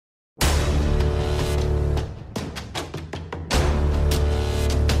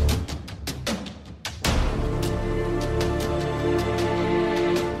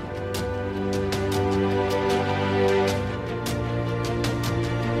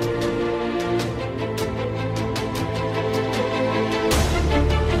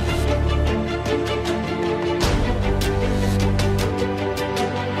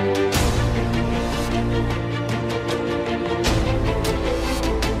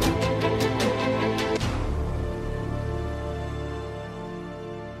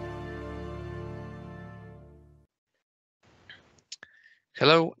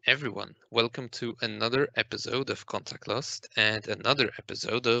Hello, everyone. Welcome to another episode of Contact Lost and another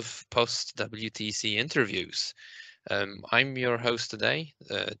episode of post WTC interviews. I'm your host today,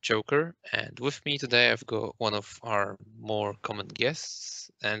 Joker, and with me today I've got one of our more common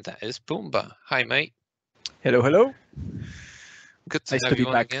guests, and that is Pumba. Hi, mate. Hello, hello. Good to Nice have to be you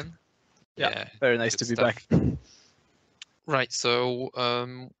on back. again. Yeah, very nice good to be stuff. back. Right, so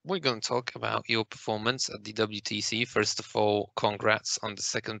we're going to talk about your performance at the WTC. First of all, congrats on the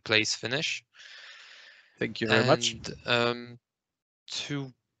second place finish. Thank you very much. And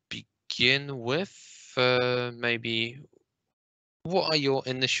to begin with, maybe what are your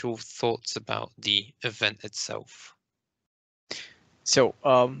initial thoughts about the event itself? So,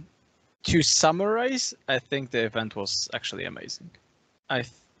 to summarize, I think the event was actually amazing. I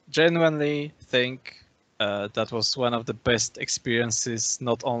genuinely think that was one of the best experiences,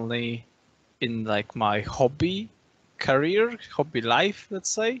 not only in like my hobby career, hobby life, let's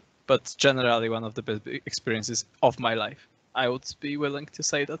say, but generally one of the best experiences of my life. I would be willing to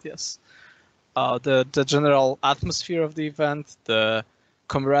say that, yes. The general atmosphere of the event, the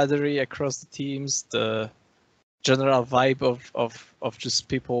camaraderie across the teams, the general vibe of just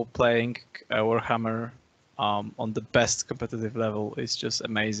people playing Warhammer on the best competitive level is just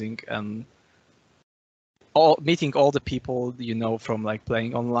amazing, and meeting all the people you know from like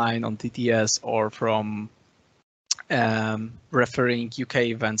playing online on TTS or from refereeing UK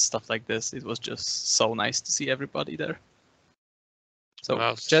events, stuff like this. It was just so nice to see everybody there. So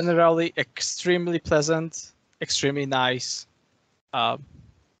Well, generally extremely pleasant, extremely nice,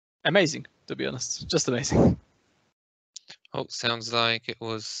 amazing, to be honest, just amazing. oh, sounds like it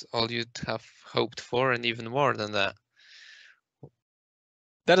was all you'd have hoped for and even more than that.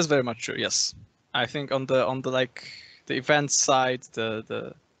 That is very much true. Yes, I think on the like the event side,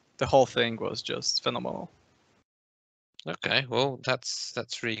 the whole thing was just phenomenal. Okay, well,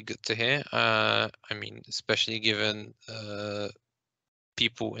 that's really good to hear. I mean, especially given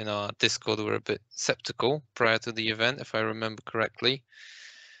people in our Discord were a bit skeptical prior to the event, if I remember correctly.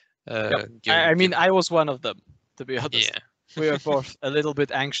 Yep. I mean, I was one of them, to be honest. Yeah. We were both a little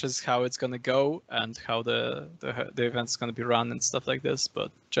bit anxious how it's gonna go and how the event's gonna be run and stuff like this,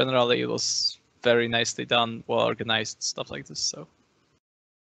 but generally it was very nicely done, well organized, stuff like this. So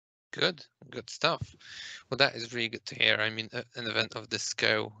Good stuff. Well, that is really good to hear. I mean, an event of this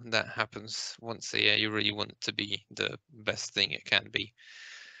scale that happens once a year, you really want it to be the best thing it can be.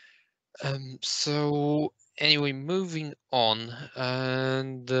 So anyway, moving on,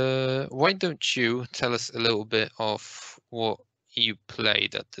 and why don't you tell us a little bit of what you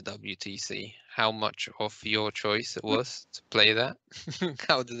played at the WTC? How much of your choice it was to play that?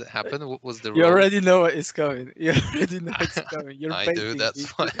 How did it happen? What was the you role? already know it's coming. You already know it's coming. You're I do. baiting That's me.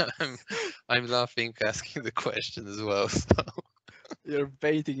 why I'm laughing, asking the question as well. You're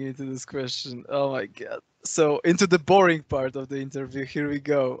baiting into this question. Oh my god. So into the boring part of the interview. Here we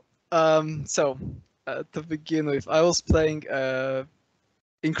go. So to begin with, I was playing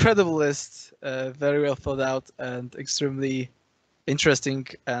incredible list, very well thought out and extremely interesting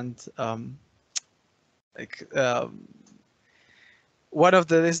and like one of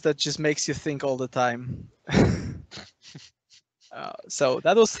the lists that just makes you think all the time. So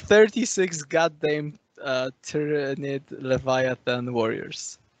that was 36 goddamn Tyranid Leviathan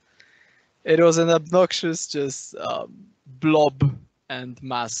warriors. It was an obnoxious just blob and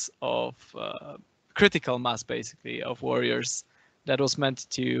mass of critical mass basically of warriors that was meant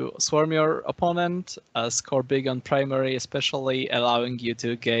to swarm your opponent, score big on primary, especially allowing you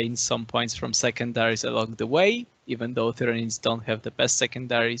to gain some points from secondaries along the way, even though Tyranids don't have the best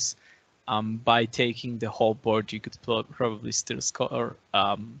secondaries. By taking the whole board, you could probably still score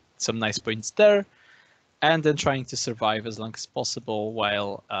some nice points there, and then trying to survive as long as possible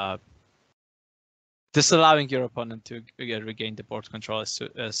while disallowing your opponent to regain the board control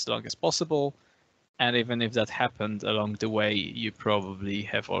as long as possible. And even if that happened along the way, you probably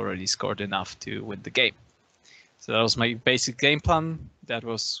have already scored enough to win the game. So that was my basic game plan. That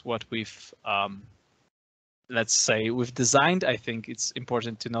was what we've, let's say, we've designed. I think it's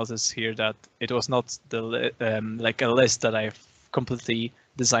important to notice here that it was not the like a list that I've completely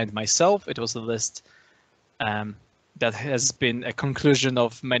designed myself. It was a list that has been a conclusion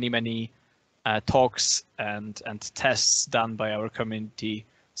of many talks and tests done by our community,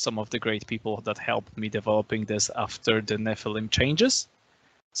 some of the great people that helped me developing this after the Nephilim changes.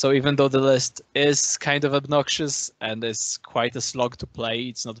 So even though the list is kind of obnoxious and is quite a slog to play,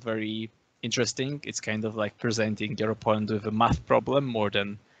 it's not very interesting. It's kind of like presenting your opponent with a math problem more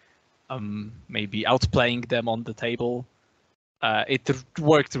than maybe outplaying them on the table. It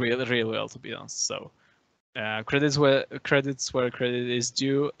worked really well, to be honest. So Credits where credit is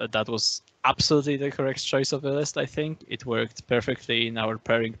due. That was absolutely the correct choice of the list. I think it worked perfectly in our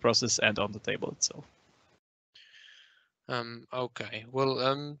pairing process and on the table itself. Okay.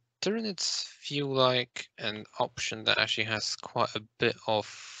 Well, Tyranids feel like an option that actually has quite a bit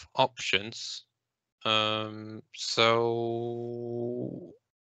of options. So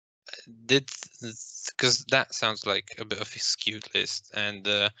did because that sounds like a bit of a skewed list, and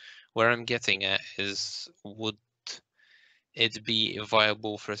where I'm getting at is, would it be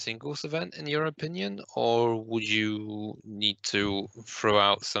viable for a singles event in your opinion, or would you need to throw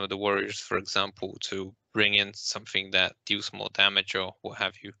out some of the warriors, for example, to bring in something that deals more damage or what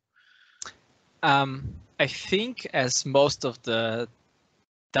have you? I think as most of the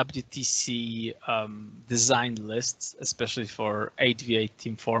WTC design lists, especially for 8v8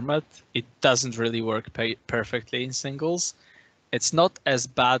 team format, it doesn't really work perfectly in singles. It's not as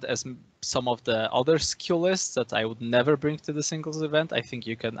bad as some of the other skill lists that I would never bring to the singles event. I think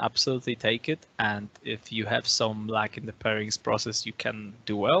you can absolutely take it, and if you have some lack in the pairings process, you can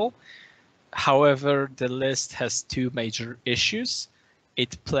do well. However, the list has two major issues.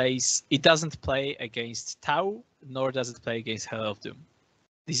 It doesn't play against Tau, nor does it play against Hell of Doom.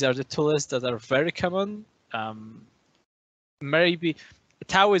 These are the two lists that are very common. Maybe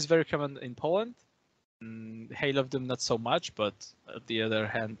Tau is very common in Poland. Hail of Doom not so much, but on the other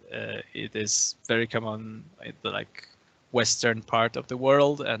hand, it is very common in the western part of the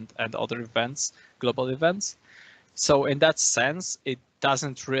world and other events, global events. So in that sense, it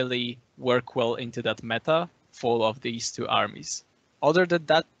doesn't really work well into that meta full of these two armies. Other than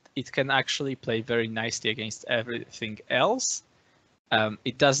that, it can actually play very nicely against everything else.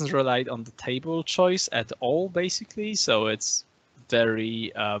 It doesn't rely on the table choice at all, basically. So it's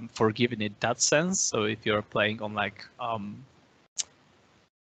very forgiving in that sense. So if you're playing on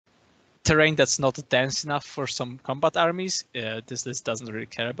terrain that's not dense enough for some combat armies, this list doesn't really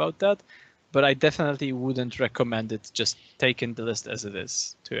care about that. But I definitely wouldn't recommend it just taking the list as it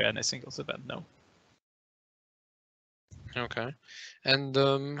is to any singles event, no. Okay. And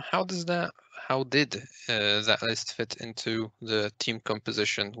how did that list fit into the team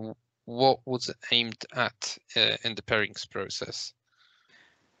composition? What was it aimed at in the pairings process?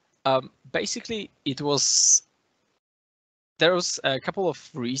 Basically, there was a couple of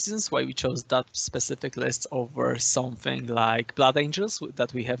reasons why we chose that specific list over something like Blood Angels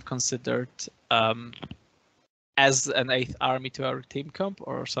that we have considered as an 8th army to our team comp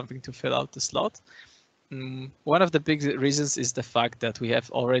or something to fill out the slot. One of the big reasons is the fact that we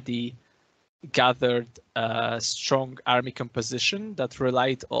have already gathered a strong army composition that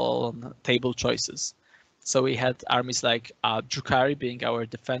relied on table choices. So we had armies like Drukhari being our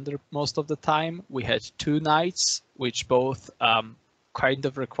defender most of the time. We had 2 knights, which both kind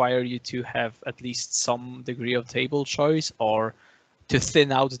of require you to have at least some degree of table choice or to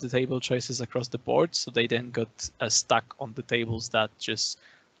thin out the table choices across the board so they then got stuck on the tables that just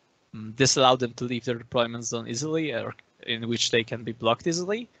disallow them to leave their deployment zone easily or in which they can be blocked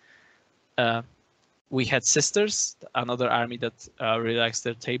easily. We had Sisters, another army that relaxed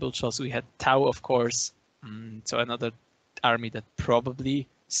their table choice. We had Tau, of course, so another army that probably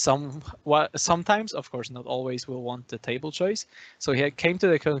sometimes, of course, not always, will want the table choice. So he came to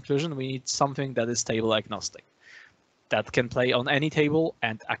the conclusion we need something that is table agnostic, that can play on any table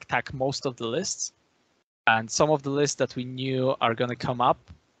and attack most of the lists. And some of the lists that we knew are going to come up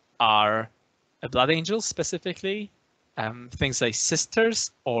are Blood Angels specifically, things like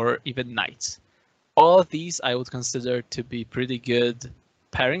Sisters, or even Knights. All of these I would consider to be pretty good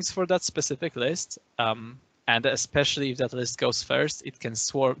pairings for that specific list. And especially if that list goes first, it can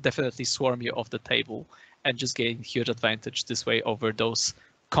definitely swarm you off the table and just gain huge advantage this way over those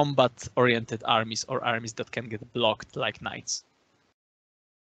combat-oriented armies or armies that can get blocked like Knights.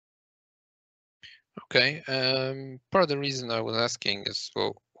 Okay. Part of the reason I was asking is,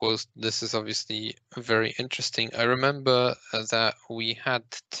 well, this is obviously very interesting. I remember that we had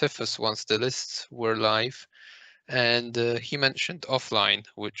Tiffus once the lists were live, and he mentioned offline,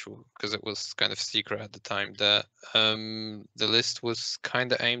 because it was kind of secret at the time, that the list was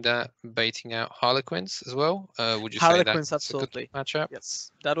kind of aimed at baiting out Harlequins as well. Would you say Harlequins, that's a good absolutely. matchup?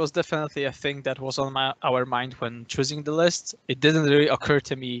 Yes, that was definitely a thing that was on our mind when choosing the list. It didn't really occur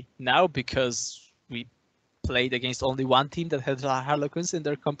to me now because we played against only one team that had Harlequins in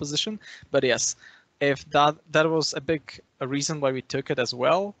their composition. But yes, if that was a big reason why we took it as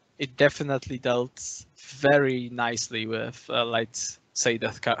well, it definitely dealt very nicely with light say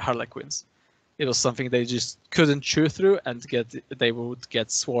death Harlequins. It was something they just couldn't chew through and they would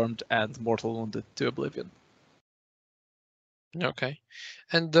get swarmed and mortal wounded to oblivion. Okay.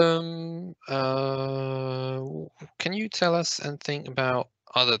 And can you tell us anything about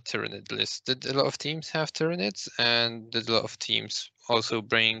other Tyranid lists? Did a lot of teams have Tyranids, and did a lot of teams also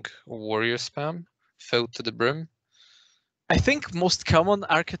bring warrior spam filled to the brim? I think most common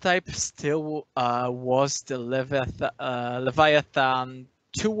archetype still was the Leviathan,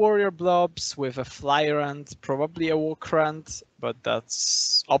 2 warrior blobs with a Flyrant, probably a Walkrant, but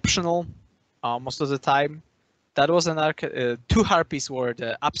that's optional most of the time. That was an 2 Harpies were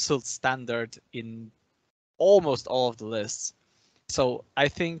the absolute standard in almost all of the lists. So I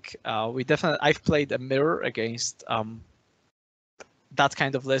think I've played a mirror against that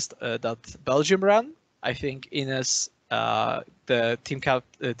kind of list that Belgium ran. I think Ines, the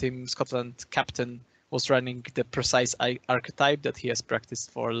Team Scotland captain, was running the precise archetype that he has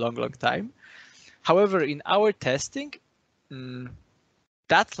practiced for a long, long time. However, in our testing,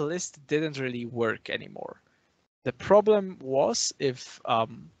 that list didn't really work anymore. The problem was if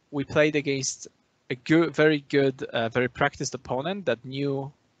we played against a very good, very practiced opponent that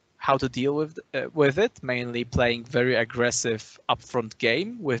knew how to deal with it, mainly playing very aggressive upfront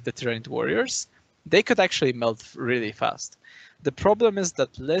game with the Tyranid warriors, they could actually melt really fast. The problem is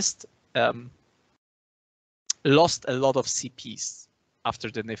that list lost a lot of CPs after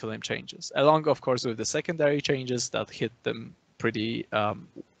the Nephilim changes, along, of course, with the secondary changes that hit them pretty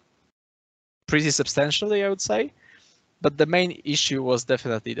substantially, I would say. But the main issue was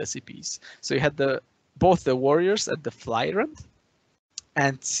definitely the CPs. So you had both the warriors and the Flyrant,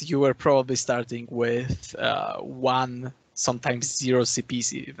 and you were probably starting with 1, sometimes 0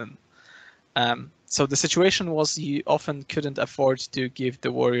 CPs even. So the situation was you often couldn't afford to give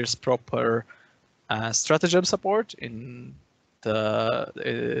the warriors proper stratagem support in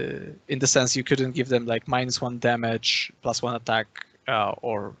the sense you couldn't give them like -1 damage, +1 attack,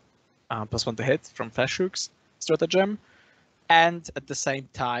 or +1 to hit from flash hooks stratagem, and at the same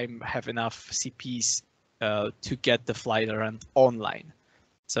time have enough CPs to get the Flyrant online.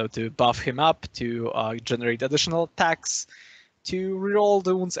 So to buff him up, to generate additional attacks, to reroll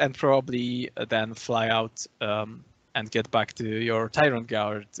the wounds, and probably then fly out and get back to your Tyrant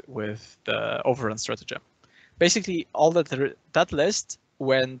Guard with the overrun stratagem. Basically, all that list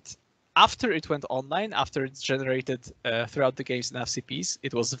went after it went online, after it generated throughout the games enough CPs.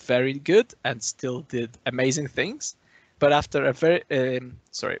 It was very good and still did amazing things. But after a very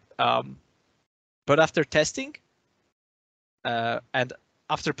but after testing and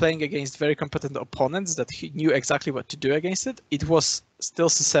after playing against very competent opponents that knew exactly what to do against it, it was still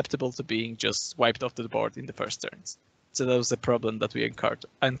susceptible to being just wiped off the board in the first turns. So that was the problem that we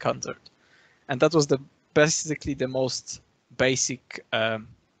encountered. And that was basically the most basic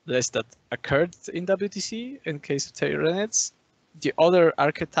list that occurred in WTC in case of Tyranids. The other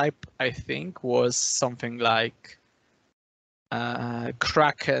archetype, I think, was something like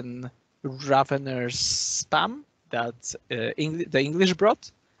Kraken Ravener's spam that the English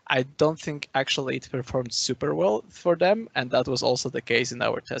brought. I don't think actually it performed super well for them, and that was also the case in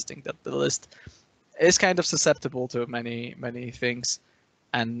our testing, that the list is kind of susceptible to many things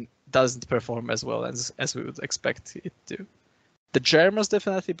and doesn't perform as well as we would expect it to. The Germans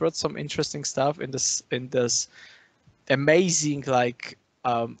definitely brought some interesting stuff in this amazing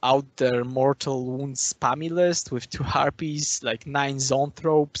out there mortal wound spammy list with 2 harpies, like 9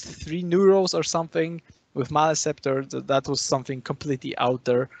 zoanthropes, 3 neuros or something with Maleceptor. That was something completely out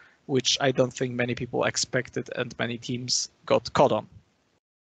there, which I don't think many people expected and many teams got caught on.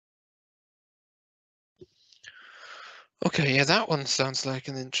 Okay, yeah, that one sounds like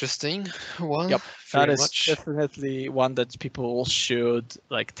an interesting one. Yep, Very that is much. definitely one that people should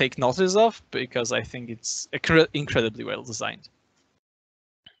take notice of, because I think it's incredibly well designed.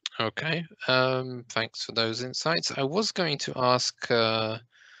 Okay, thanks for those insights. I was going to ask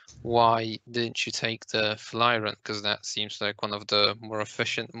why didn't you take the Flyrant, because that seems like one of the more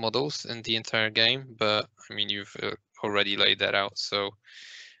efficient models in the entire game, but I mean, you've already laid that out, so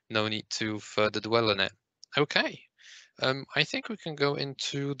no need to further dwell on it. Okay, I think we can go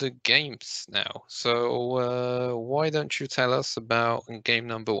into the games now. So why don't you tell us about game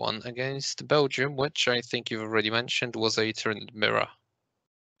number 1 against Belgium, which I think you've already mentioned was a Tyranid mirror.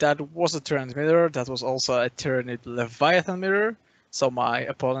 That was a Tyranid mirror. That was also a Tyranid Leviathan mirror. So my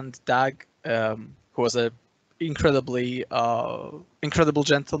opponent Dag, who was a incredible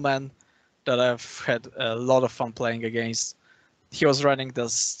gentleman that I've had a lot of fun playing against. He was running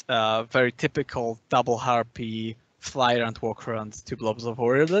this very typical double harpy Flyrant Walkrant 2 blobs of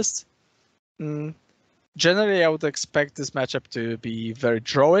warrior list. Generally, I would expect this matchup to be very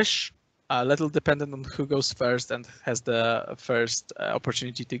drawish, a little dependent on who goes first and has the first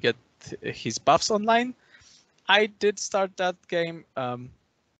opportunity to get his buffs online. I did start that game.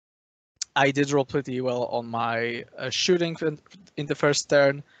 I did roll pretty well on my shooting in the first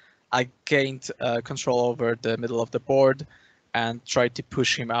turn. I gained control over the middle of the board and tried to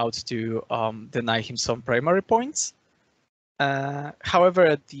push him out to deny him some primary points. However,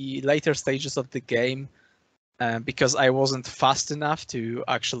 at the later stages of the game, because I wasn't fast enough to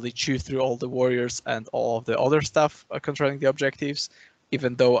actually chew through all the warriors and all of the other stuff controlling the objectives,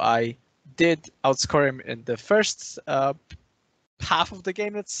 even though I did outscore him in the first half of the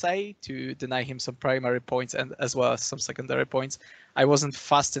game, let's say, to deny him some primary points and as well as some secondary points, I wasn't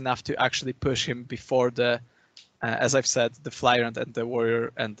fast enough to actually push him before the, as I've said, the Flyrant and the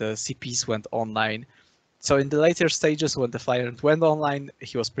warrior and the CPs went online. So in the later stages, when the Flyrant went online,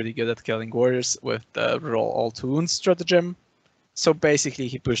 he was pretty good at killing warriors with the roll all to wound stratagem. So basically,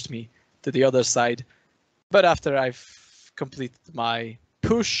 he pushed me to the other side. But after I've completed my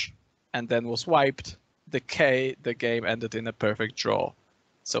push and then was wiped, the game ended in a perfect draw.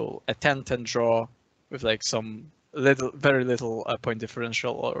 So a 10-10 draw with like some very little point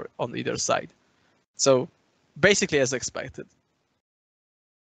differential or on either side. So basically as expected.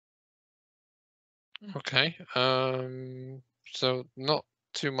 Okay. So not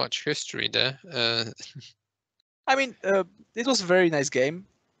too much history there. I mean, it was a very nice game,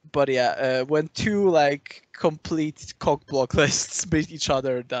 but yeah, when two like complete cock block lists beat each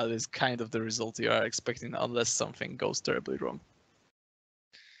other, that is kind of the result you are expecting, unless something goes terribly wrong.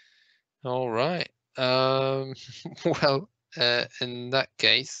 All right. Well, in that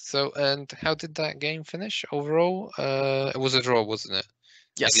case, so and how did that game finish overall? It was a draw, wasn't it?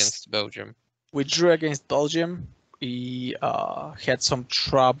 Yes, Against Belgium. we drew against Belgium. We had some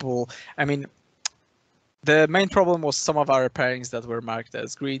trouble. I mean, the main problem was some of our pairings that were marked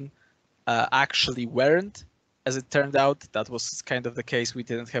as green actually weren't. As it turned out, that was kind of the case. We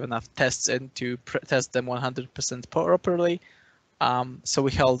didn't have enough tests in to test them 100% properly. So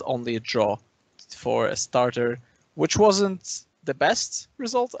we held only a draw for a starter, which wasn't the best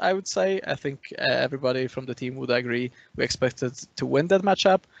result, I would say. I think everybody from the team would agree. We expected to win that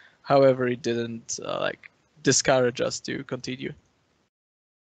matchup. However, it didn't discourage us to continue.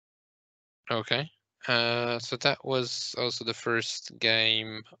 Okay. So that was also the first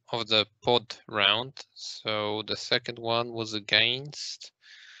game of the pod round. So the second one was against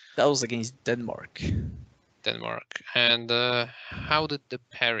That was against Denmark. Denmark. And how did the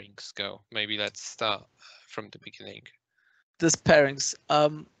pairings go? Maybe let's start from the beginning. This pairings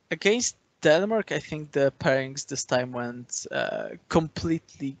against Denmark, I think the pairings this time went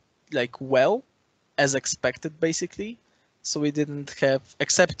completely well, as expected, basically. So we didn't have,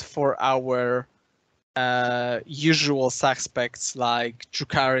 except for our usual suspects like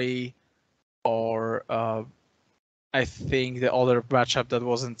Drukari or I think the other matchup that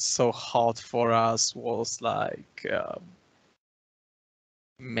wasn't so hot for us was like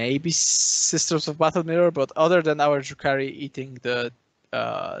maybe Sisters of Battle Mirror, but other than our Drukari eating the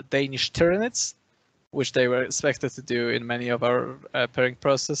Danish Tyranids, which they were expected to do in many of our pairing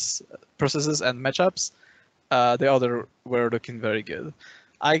processes and matchups, the other were looking very good.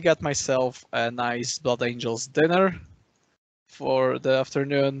 I got myself a nice Blood Angels dinner for the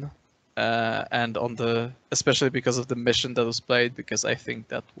afternoon, and on the, especially because of the mission that was played, because I think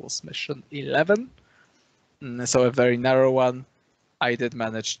that was mission 11, so a very narrow one. I did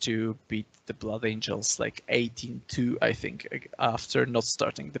manage to beat the Blood Angels like 18-2, I think, after not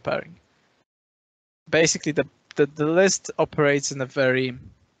starting the pairing. Basically, the list operates in a very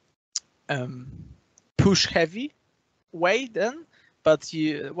push-heavy way then, but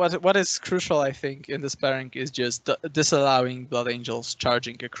what is crucial, I think, in this pairing is just disallowing Blood Angels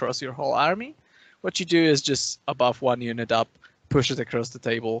charging across your whole army. What you do is just above one unit up, push it across the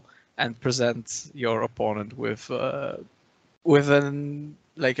table, and present your opponent with a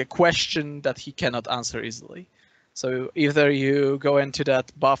question that he cannot answer easily. So either you go into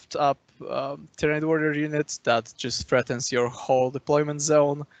that buffed up Tyranid Warrior unit that just threatens your whole deployment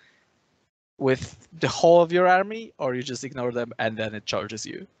zone with the whole of your army, or you just ignore them and then it charges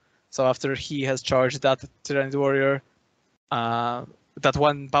you. So after he has charged that Tyranids Warrior, that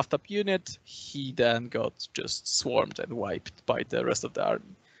one buffed up unit, he then got just swarmed and wiped by the rest of the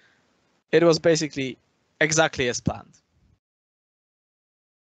army. It was basically exactly as planned.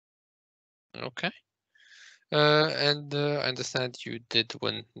 Okay. And I understand you did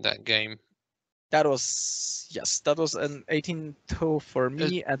win that game. That was, yes, that was an 18-2 for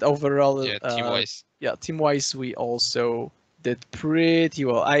me, and overall, yeah, team-wise. Team-wise, we also did pretty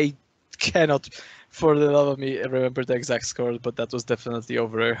well. I cannot, for the love of me, remember the exact score, but that was definitely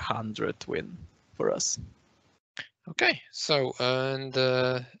over 100 win for us. Okay, so and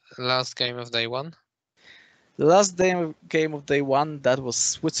last game of day one. The last game of day one, that was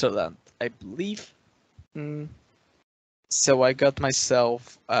Switzerland, I believe. So I got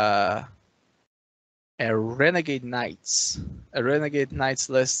myself a Renegade Knights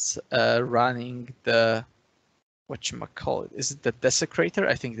list running the whatchamacallit. Is it the Desecrator?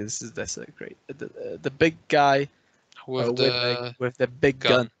 I think this is Desecrator. The big guy with the big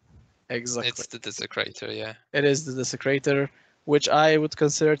gun. Exactly. It's the Desecrator, yeah. It is the Desecrator, which I would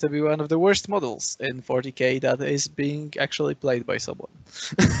consider to be one of the worst models in 40k that is being actually played by someone.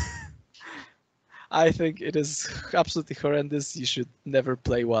 I think it is absolutely horrendous. You should never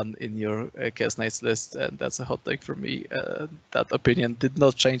play one in your Chaos Knights list, and that's a hot take from me. That opinion did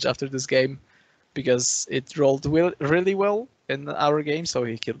not change after this game, because it rolled really well in our game, so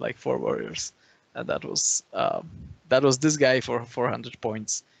he killed like 4 warriors. And that was this guy for 400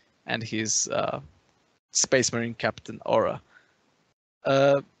 points, and his Space Marine Captain Aura.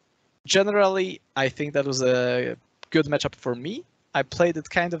 Generally, I think that was a good matchup for me. I played it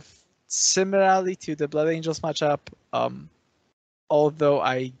kind of similarly to the Blood Angels matchup, although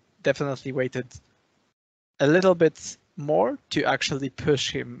I definitely waited a little bit more to actually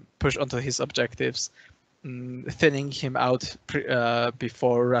push onto his objectives, thinning him out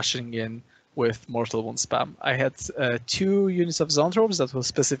before rushing in with Mortal Wound spam. I had 2 units of Zone Tropes that were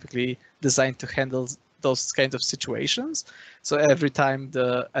specifically designed to handle those kinds of situations. So every time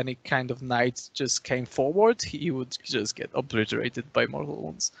any kind of knight just came forward, he would just get obliterated by Mortal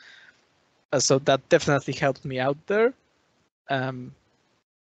Wounds. So that definitely helped me out there.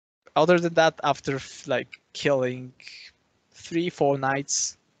 Other than that, after like killing 3-4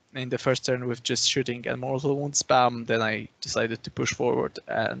 knights in the first turn with just shooting and Mortal Wound spam, then I decided to push forward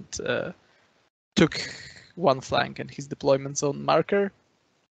and took one flank and his deployment zone marker.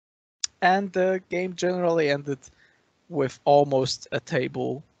 And the game generally ended with almost a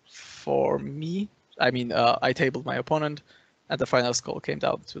table for me. I mean, I tabled my opponent, and the final score came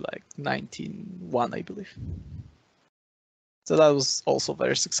down to like 19-1, I believe. So that was also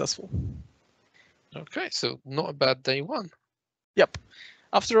very successful. Okay, so not a bad day one. Yep.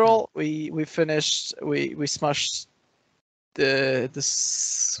 After all, we finished. We smashed the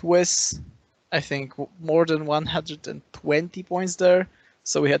Swiss. I think more than 120 points there.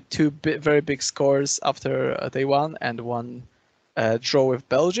 So we had 2 very big scores after day one and 1 draw with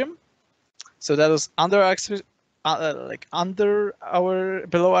Belgium. So that was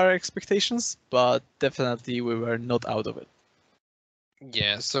below our expectations, but definitely we were not out of it.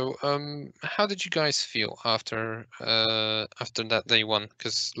 Yeah. So how did you guys feel after that day one?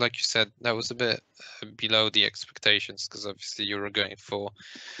 Because like you said, that was a bit below the expectations, because obviously you were going for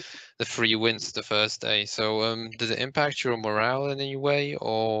the 3 wins the first day. So did it impact your morale in any way,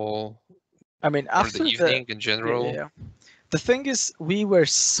 or I mean, after the evening in general? Yeah. The thing is, we were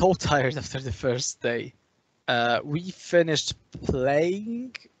so tired after the first day. We finished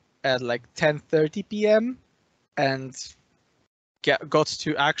playing at like 10:30 p.m. and got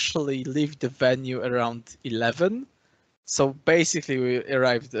to actually leave the venue around 11. So basically, we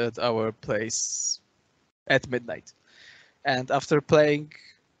arrived at our place at midnight. And after playing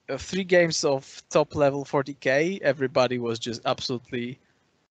 3 games of top level 40k, everybody was just absolutely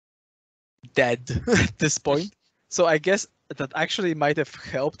dead at this point. So I guess that actually might have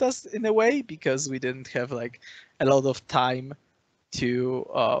helped us in a way, because we didn't have like a lot of time to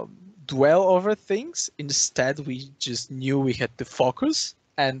dwell over things. Instead, we just knew we had to focus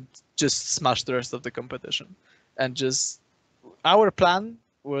and just smash the rest of the competition. And just our plan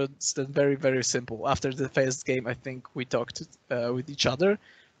was then very, very simple. After the first game, I think we talked with each other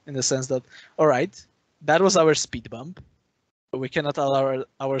in the sense that, all right, that was our speed bump. We cannot allow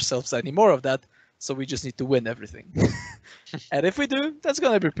ourselves any more of that, so we just need to win everything. And if we do, that's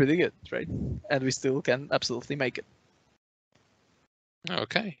going to be pretty good, right? And we still can absolutely make it.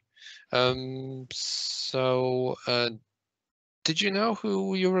 Okay. So did you know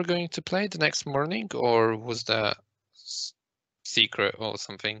who you were going to play the next morning, or was that secret or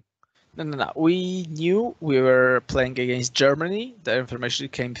something? No. We knew we were playing against Germany. The information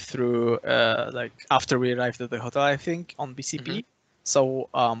came through like after we arrived at the hotel, I think, on BCP. Mm-hmm. So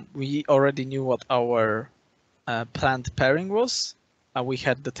we already knew what our planned pairing was. We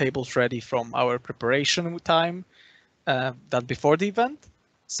had the tables ready from our preparation time that before the event.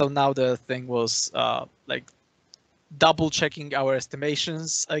 So now the thing was like double checking our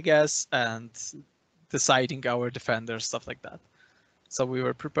estimations, I guess, and deciding our defenders, stuff like that. So we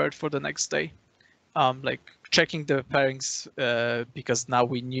were prepared for the next day, like checking the pairings because now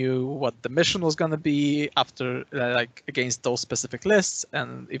we knew what the mission was going to be after, like against those specific lists,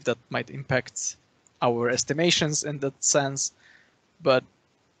 and if that might impact our estimations in that sense. But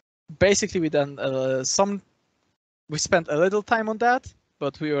basically, we done some we spent a little time on that,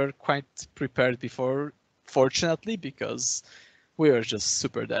 but we were quite prepared before, fortunately, because we were just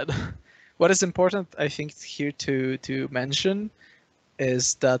super dead. What is important, I think, here to mention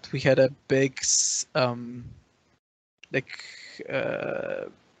is that we had a big like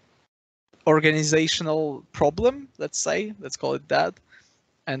organizational problem, let's call it that,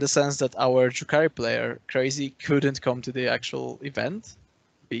 in the sense that our Drukhari player, Crazy, couldn't come to the actual event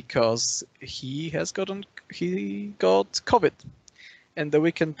because he got COVID. And the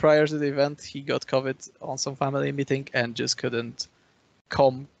weekend prior to the event, he got COVID on some family meeting and just couldn't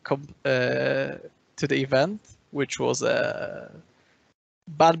come to the event, which was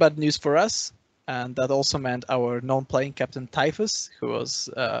bad news for us. And that also meant our non-playing captain Typhus, who's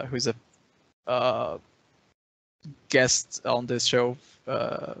a guest on this show,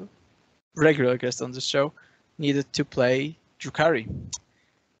 regular guest on this show, needed to play Drukhari,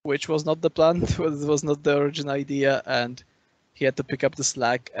 which was not the plan. It was not the original idea, and he had to pick up the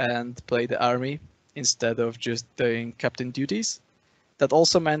slack and play the army instead of just doing captain duties. That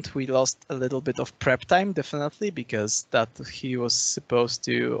also meant we lost a little bit of prep time, definitely, because that he was supposed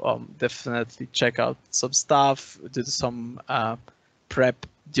to definitely check out some stuff, do some prep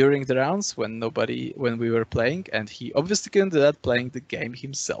during the rounds when we were playing, and he obviously couldn't do that playing the game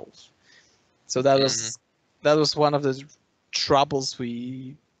himself. So that was one of the troubles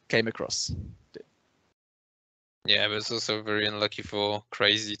we came across. Yeah, but it's also very unlucky for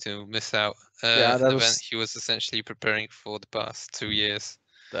Crazy to miss out Yeah, an that event was he was essentially preparing for the past 2 years.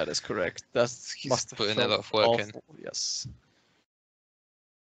 that is correct. That must have put in a felt lot of work in. awful. Yes.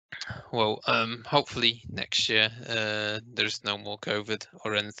 Well, hopefully next year there's no more COVID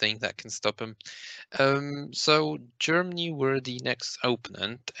or anything that can stop him. So Germany were the next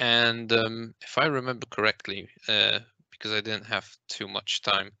opponent, and if I remember correctly, because I didn't have too much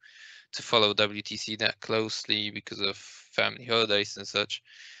time to follow WTC that closely because of family holidays and such,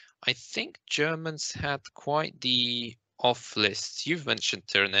 I think Germans had quite the off list. You've mentioned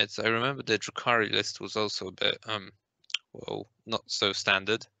Tyranids. I remember the Drukhari list was also a bit well, not so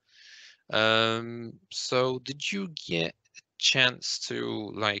standard. So did you get a chance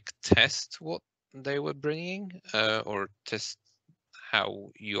to like test what they were bringing, or test how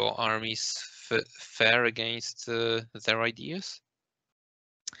your armies fare against their ideas?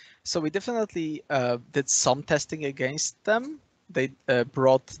 So we definitely did some testing against them. They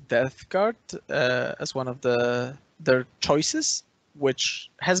brought Death Guard as one of their choices,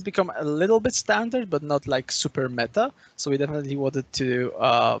 which has become a little bit standard, but not like super meta. So we definitely wanted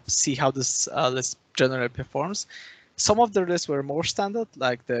to see how this list generally performs. Some of the lists were more standard,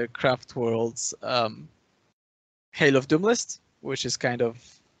 like the Craft World's Hail of Doom list, which is kind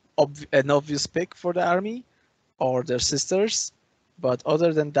of an obvious pick for the army, or their sisters. But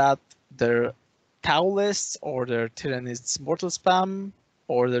other than that, their Tau lists or their Tyranids Mortal Spam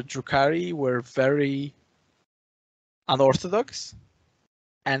or their Drukhari were very unorthodox.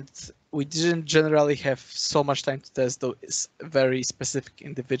 And we didn't generally have so much time to test those very specific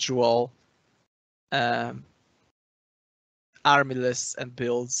individual army lists and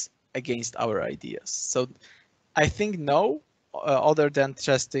builds against our ideas. So I think no, other than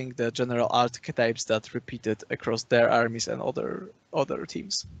testing the general archetypes that repeated across their armies and other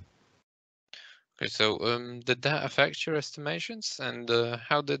teams. Okay, so did that affect your estimations, and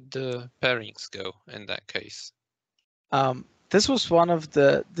how did the pairings go in that case? This was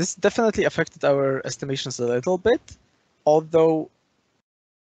this definitely affected our estimations a little bit, although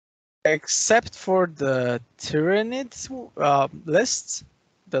except for the Tyranids lists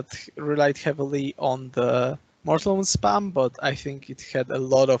that relied heavily on the Mortal Wound spam, but I think it had a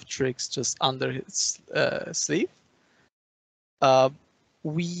lot of tricks just under its sleeve.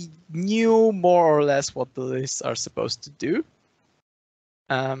 We knew more or less what the lists are supposed to do.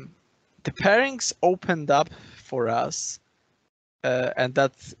 The pairings opened up for us, and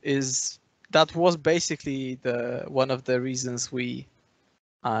that was basically one of the reasons we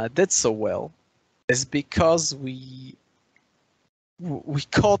did so well, is because we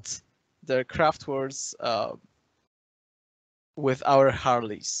caught their craft words with our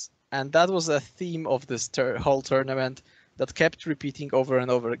Harleys, and that was a theme of this whole tournament that kept repeating over and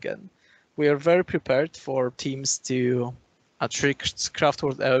over again. We are very prepared for teams to trick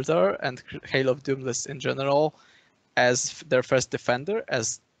Craftworld Elder and Hail of Doom list in general as their first defender,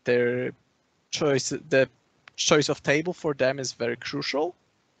 as the choice of table for them is very crucial.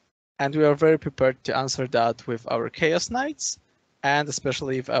 And we are very prepared to answer that with our Chaos Knights and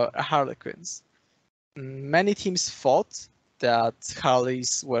especially with our Harlequins. Many teams thought that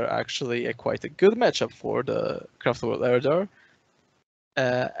Harleys were actually quite a good matchup for the Craft World Elder.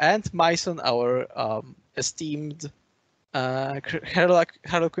 And Myson, our esteemed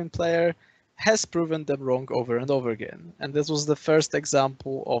Harlequin player has proven them wrong over and over again. And this was the first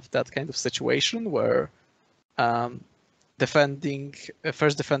example of that kind of situation where defending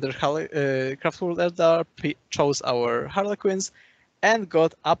first defender Kraftwerk Eldar chose our Harlequins and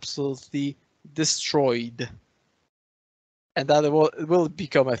got absolutely destroyed. And that will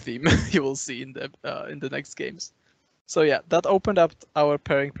become a theme you will see in the next games. So yeah, that opened up our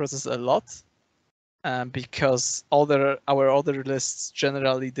pairing process a lot. Because our other lists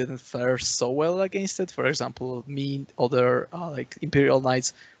generally didn't fare so well against it. For example, me, other like Imperial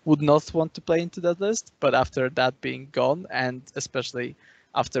Knights would not want to play into that list, but after that being gone, and especially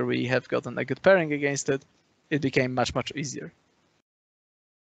after we have gotten a good pairing against it, it became much easier.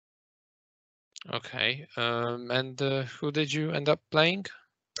 Okay, and who did you end up playing?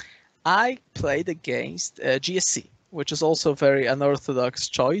 I played against GSC, which is also a very unorthodox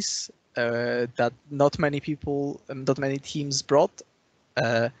choice that not many teams brought.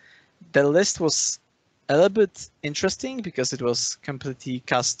 The list was a little bit interesting because it was completely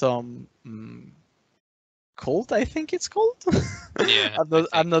custom cult, I think it's called. Yeah,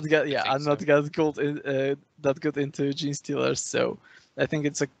 I'm not so. that good into Gene Stealers, so I think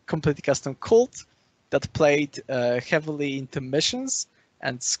it's a completely custom cult that played heavily into missions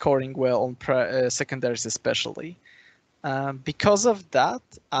and scoring well on secondaries especially. Because of that,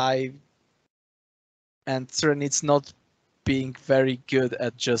 Tyranids not being very good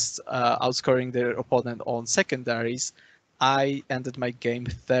at just outscoring their opponent on secondaries, I ended my game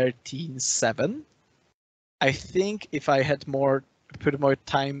 13-7. I think if I had put more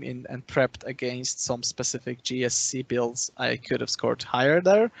time in and prepped against some specific GSC builds, I could have scored higher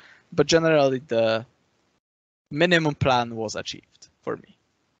there. But generally, the minimum plan was achieved for me.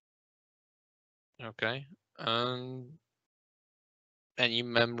 Okay. Any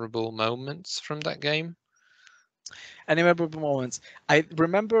memorable moments from that game? Any memorable moments? I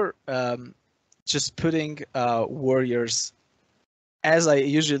remember just putting warriors, as I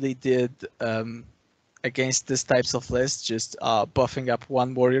usually did against these types of lists, just buffing up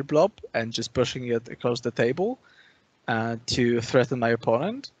one warrior blob and just pushing it across the table to threaten my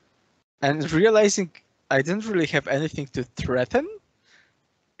opponent. And realizing I didn't really have anything to threaten,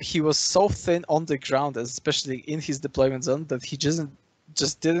 he was so thin on the ground, especially in his deployment zone, that he just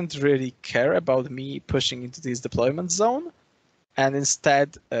didn't really care about me pushing into this deployment zone, and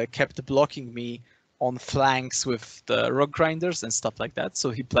instead kept blocking me on flanks with the rock grinders and stuff like that.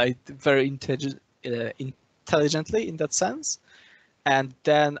 So he played very intelligently in that sense. And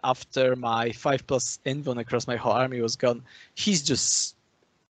then after my 5+ invuln across my whole army was gone, he's just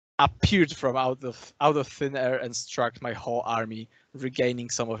appeared from out of thin air and struck my whole army, regaining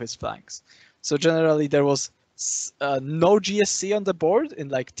some of his flanks. So generally there was no GSC on the board in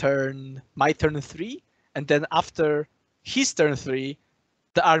like my turn 3, and then after his turn 3,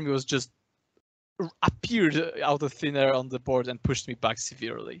 the army was just appeared out of thin air on the board and pushed me back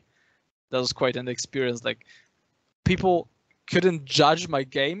severely. That was quite an experience. Like, people couldn't judge my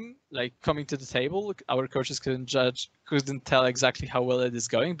game, like coming to the table. Our coaches couldn't tell exactly how well it is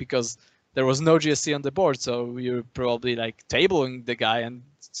going because there was no GSC on the board. So we were probably like tabling the guy and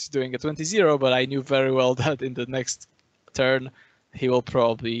doing a 20-0, but I knew very well that in the next turn he will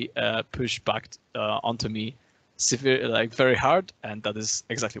probably push back onto me like very hard, and that is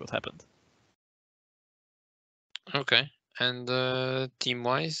exactly what happened. Okay, and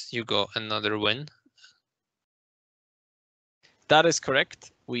team-wise, you got another win. That is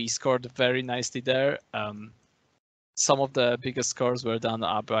correct. We scored very nicely there. Some of the biggest scores were done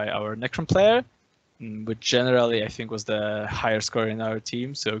by our Necron player, which generally I think was the higher score in our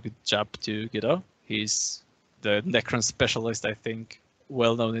team. So good job to Guido. He's the Necron specialist, I think,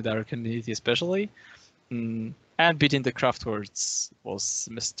 well known in our community especially. And beating the Kraftwerks was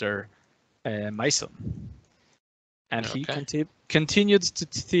Mr. Mason. And he continued to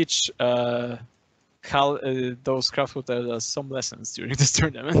teach how those Kraftwerks some lessons during this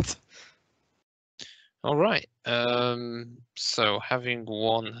tournament. All right. So having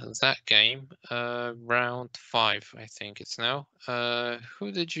won that game, round 5, I think it's now.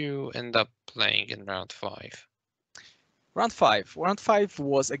 Who did you end up playing in round 5? Round 5. Round 5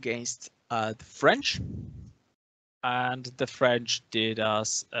 was against the French, and the French did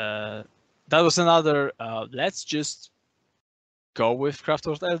us. That was another. Let's just go with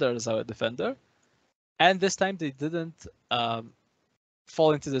Kraftwerk Elder as our defender, and this time they didn't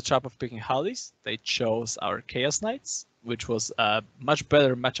fall into the trap of picking Hollies. They chose our Chaos Knights, which was a much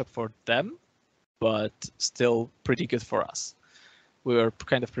better matchup for them, but still pretty good for us. We were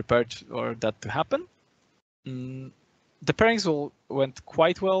kind of prepared for that to happen. The pairings went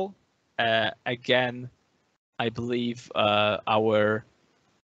quite well. Again, I believe our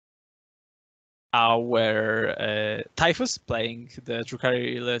Typhus playing the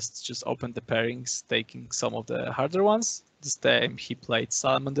Drukhari list just opened the pairings, taking some of the harder ones. This time he played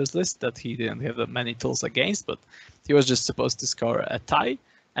Salamander's list that he didn't have many tools against, but he was just supposed to score a tie.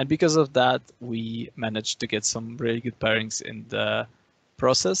 And because of that, we managed to get some really good pairings in the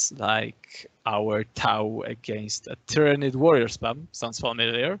process, like our Tau against a Tyranid warrior spam. Sounds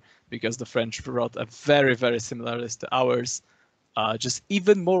familiar, because the French brought a very, very similar list to ours, just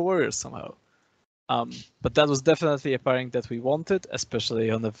even more warriors somehow. But that was definitely a pairing that we wanted,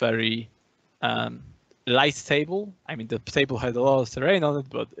 especially on a very light table. I mean, the table had a lot of terrain on it,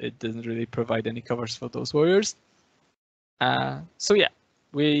 but it didn't really provide any covers for those warriors. So yeah,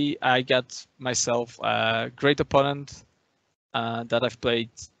 I got myself a great opponent that I've played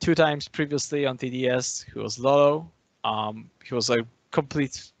 2 times previously on TDS, who was Lolo. He was a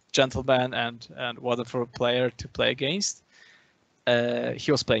complete gentleman and wonderful player to play against.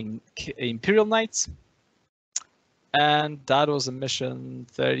 He was playing Imperial Knights, and that was a mission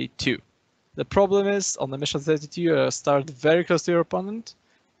 32. The problem is, on the mission 32, you start very close to your opponent,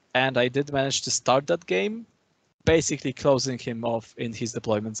 and I did manage to start that game, basically closing him off in his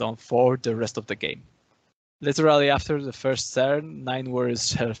deployment zone for the rest of the game. Literally after the first turn, 9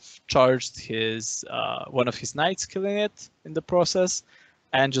 warriors have charged his one of his knights, killing it in the process,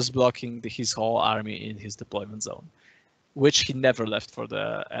 and just blocking his whole army in his deployment zone, which he never left for the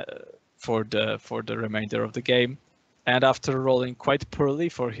remainder of the game. And after rolling quite poorly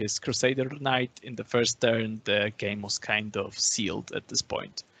for his Crusader Knight in the first turn, the game was kind of sealed at this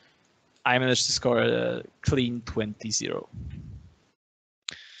point. I managed to score a clean 20-0.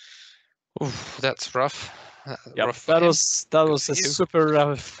 Oof, that's rough. Yeah, rough that for him. was a super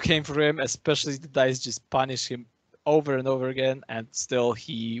rough game for him, especially the dice just punish him over and over again, and still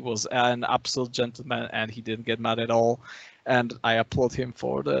he was an absolute gentleman and he didn't get mad at all. And I applaud him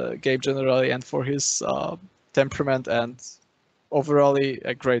for the game generally and for his temperament, and overall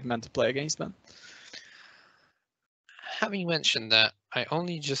a great man to play against, man. Having mentioned that, I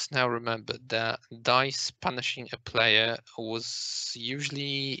only just now remembered that dice punishing a player was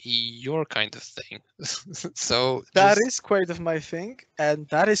usually your kind of thing. So That just... is quite of my thing, and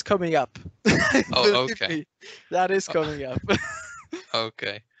that is coming up. Oh, Believe okay. me, that is coming up.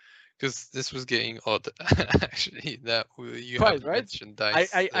 Okay, because this was getting odd actually. That you Quite haven't right. mentioned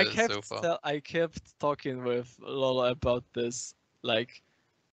dice so far. I kept talking with Lola about this. Like,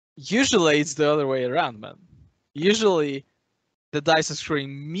 usually it's the other way around, man. Usually the dice is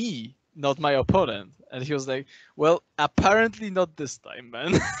screwing me, not my opponent. And he was like, "Well, apparently not this time,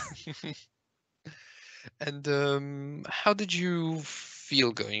 man." And how did you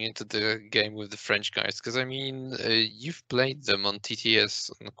feel going into the game with the French guys? Because I mean, you've played them on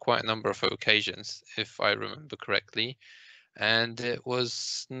TTS on quite a number of occasions, if I remember correctly, and it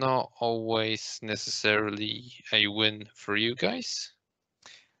was not always necessarily a win for you guys.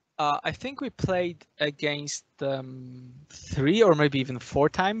 I think we played against 3 or maybe even 4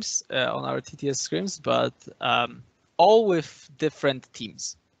 times on our TTS scrims, but all with different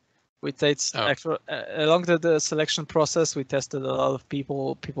teams. We along the selection process. We tested a lot of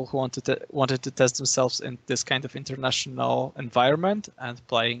people who wanted to test themselves in this kind of international environment and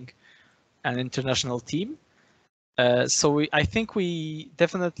playing an international team. So I think we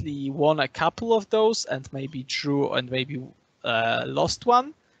definitely won a couple of those and maybe drew and maybe lost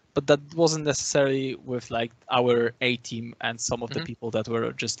one, but that wasn't necessarily with like our A team and some of the people that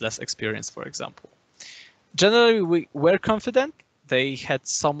were just less experienced, for example. Generally, we were confident. They had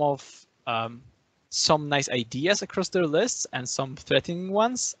some nice ideas across their lists and some threatening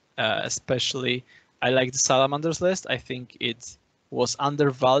ones. Especially, I like the Salamander's list. I think it was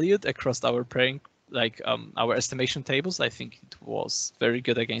undervalued across our pairing, our estimation tables. I think it was very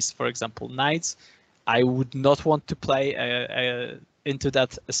good against, for example, Knights. I would not want to play into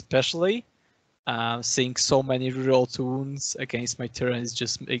that, especially. Seeing so many reroll to wounds against my Tyranids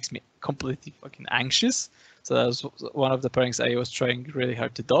just makes me completely fucking anxious. So that was one of the pairings I was trying really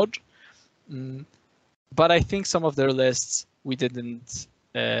hard to dodge. But I think some of their lists we didn't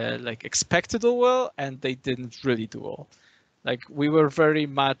expect to do well, and they didn't really do well. Like, we were very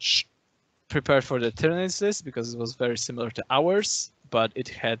much prepared for the Tyranids list because it was very similar to ours, but it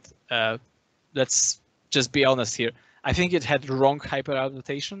had, let's just be honest here, I think it had wrong hyper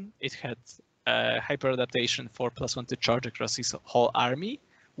adaptation. It had hyper adaptation for +1 to charge across his whole army,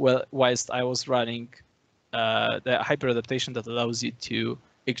 whilst I was running the hyper adaptation that allows you to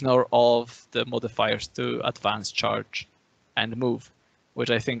ignore all of the modifiers to advance, charge, and move, which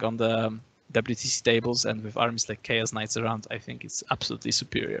I think on the WTC tables and with armies like Chaos Knights around, I think it's absolutely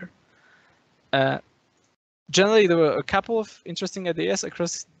superior. generally, there were a couple of interesting ideas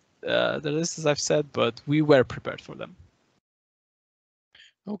across the list, as I've said, but we were prepared for them.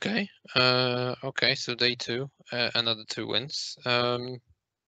 Okay. Okay. So day two, another 2 wins.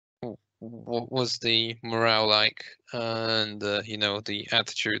 What was the morale like, and the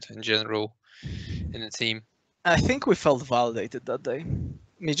attitude in general in the team? I think we felt validated that day.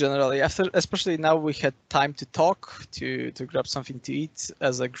 Me generally, after especially now we had time to talk, to grab something to eat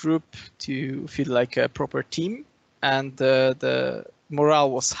as a group, to feel like a proper team, and the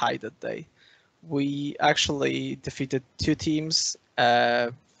morale was high that day. We actually defeated 2 teams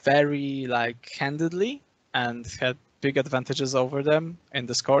very handedly and had big advantages over them in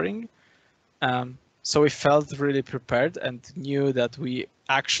the scoring. So we felt really prepared and knew that we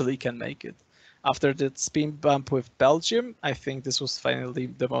actually can make it. After the spin bump with Belgium, I think this was finally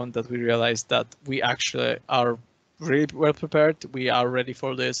the moment that we realized that we actually are really well prepared. We are ready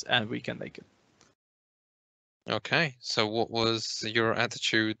for this and we can make it. Okay, so what was your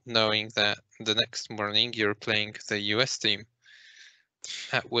attitude knowing that the next morning you're playing the US team,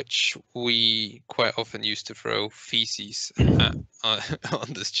 at which we quite often used to throw feces at,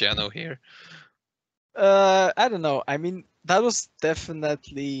 on this channel here? I don't know. I mean, that was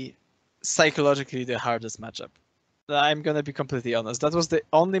definitely psychologically the hardest matchup. I'm gonna be completely honest. That was the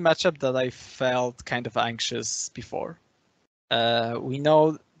only matchup that I felt kind of anxious before. We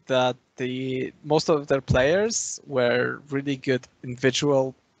know that most of their players were really good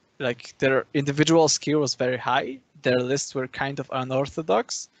individual, like their individual skill was very high. Their lists were kind of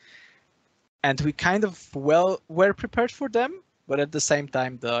unorthodox, and we kind of were prepared for them. But at the same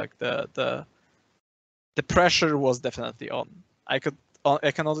time, the pressure was definitely on. I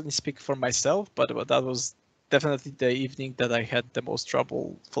can only speak for myself, but that was definitely the evening that I had the most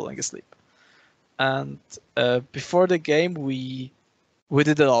trouble falling asleep. And before the game, we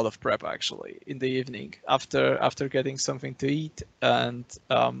did a lot of prep actually in the evening after getting something to eat and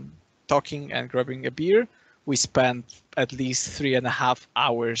talking and grabbing a beer. We spent at least 3.5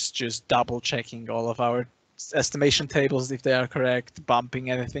 hours just double checking all of our estimation tables if they are correct,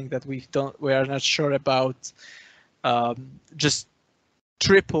 bumping anything that we are not sure about, just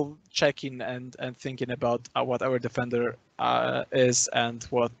triple checking and thinking about what our defender is and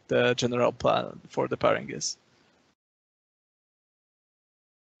what the general plan for the pairing is.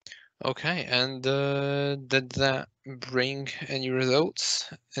 Okay, and did that bring any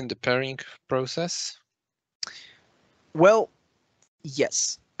results in the pairing process? Well,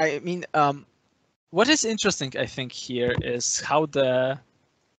 yes. I mean, what is interesting, I think, here is how the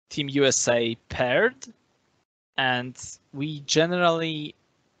Team USA paired, and we generally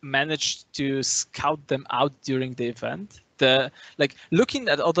managed to scout them out during the event. Looking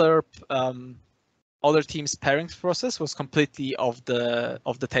at other teams' pairing process was completely off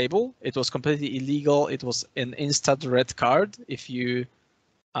the table. It was completely illegal. It was an instant red card if you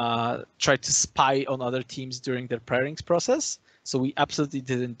try to spy on other teams during their pairings process. So we absolutely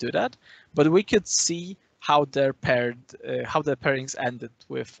didn't do that, but we could see how their pairings ended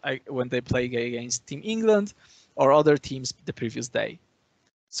with when they play against Team England or other teams the previous day.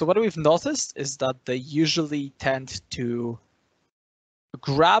 So what we've noticed is that they usually tend to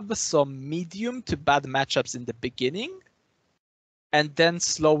grab some medium to bad matchups in the beginning, and then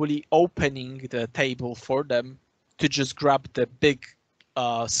slowly opening the table for them to just grab the big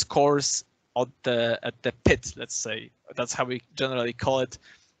scores at the pit. Let's say that's how we generally call it,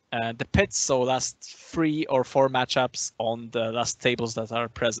 the pit. So last 3 or 4 matchups on the last tables that are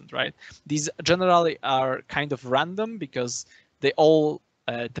present, right? These generally are kind of random because they all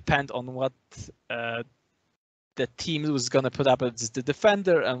depend on what the team was going to put up as the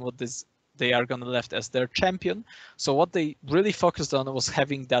defender and what they are going to left as their champion. So what they really focused on was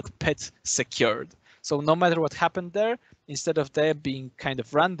having that pit secured. So no matter what happened there, instead of them being kind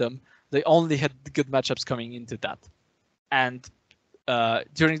of random, they only had good matchups coming into that. And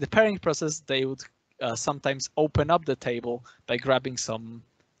during the pairing process, they would sometimes open up the table by grabbing some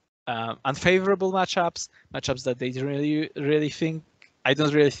unfavorable matchups that they really think, I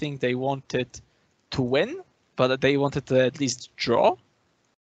don't really think they wanted to win, but they wanted to at least draw,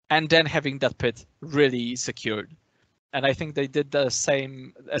 and then having that pit really secured. And I think they did a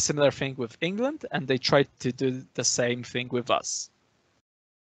similar thing with England, and they tried to do the same thing with us.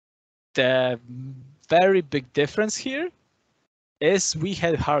 The very big difference here is we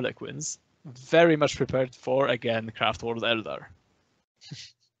had Harlequins very much prepared for, again, Craft World Eldar.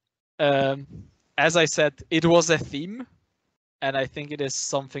 As I said, it was a theme, and I think it is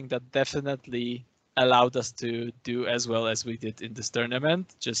something that definitely allowed us to do as well as we did in this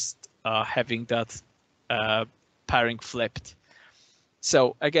tournament, just having that pairing flipped.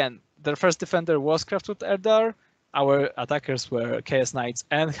 So again, their first defender was Craftwood Eldar. Our attackers were Chaos Knights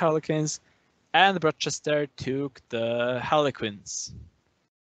and Harlequins, and Rochester took the Harlequins.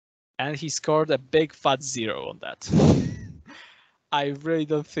 And he scored a big fat 0 on that. I really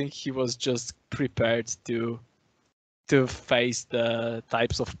don't think he was just prepared to face the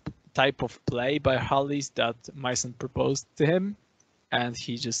type of play by Harleys that Myson proposed to him, and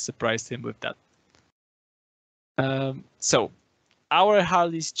he just surprised him with that. So our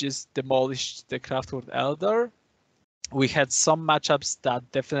Harleys just demolished the Craftworld Eldar. We had some matchups that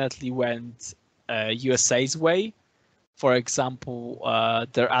definitely went USA's way. For example,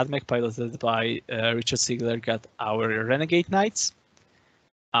 their AdMech piloted by Richard Siegler got our Renegade Knights.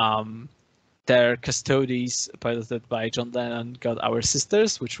 Their Custodies piloted by John Lennon got our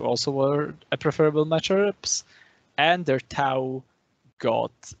Sisters, which also were preferable matchups. And their Tau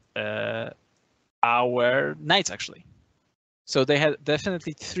got our Knights, actually. So they had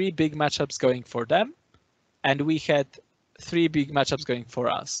definitely 3 big matchups going for them. And we had 3 big matchups going for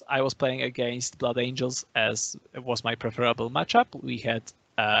us. I was playing against Blood Angels, as it was my preferable matchup. We had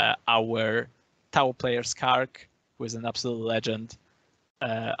our Tau player Skark, who is an absolute legend,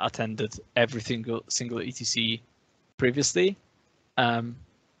 attended every single ETC previously.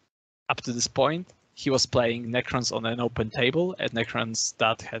 Up to this point, he was playing Necrons on an open table, and Necrons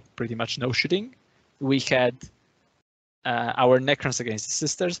that had pretty much no shooting. We had our Necrons against the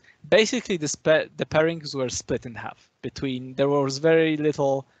Sisters. Basically, the pairings were split in half. There was very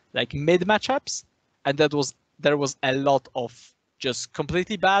little like mid matchups, and there was a lot of just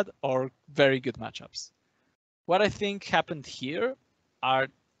completely bad or very good matchups. What I think happened here are a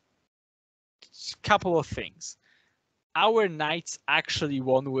couple of things. Our Knights actually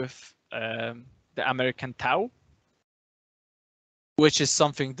won with the American Tau, which is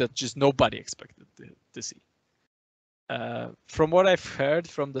something that just nobody expected to see. From what I've heard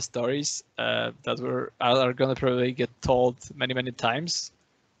from the stories that are gonna probably get told many times,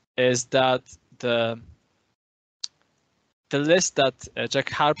 is that the list that Jack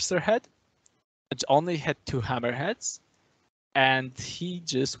Harpster had, it only had 2 hammerheads, and he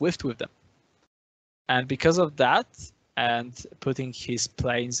just whiffed with them. And because of that, and putting his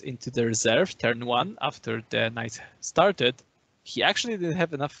planes into the reserve turn 1 after the night started, he actually didn't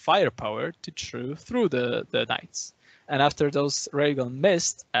have enough firepower to chew through the Knights. And after those Raygun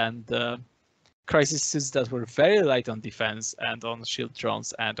missed and the crisis suits that were very light on defense and on shield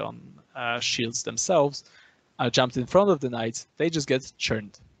drones and on shields themselves jumped in front of the Knights, they just get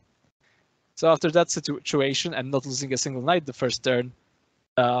churned. So after that situation and not losing a single Knight the first turn,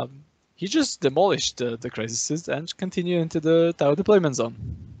 he just demolished the crisis suits and continued into the Tau deployment zone.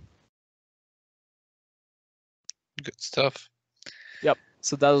 Good stuff. Yep.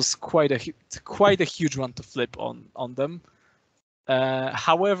 So that was quite a huge one to flip on them.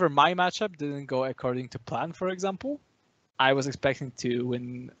 However, my matchup didn't go according to plan. For example, I was expecting to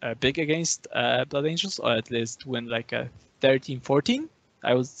win big against Blood Angels, or at least win like a 13-14.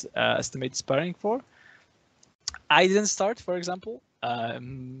 I was estimated sparring for. I didn't start, for example,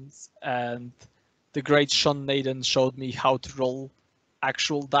 and the great Sean Naden showed me how to roll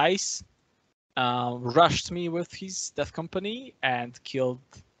actual dice. Rushed me with his Death Company and killed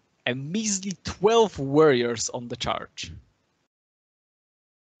a measly 12 warriors on the charge,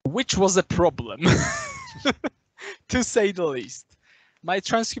 which was a problem, to say the least. My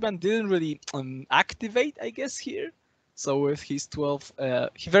Transhuman didn't really activate, I guess, here. So with his 12,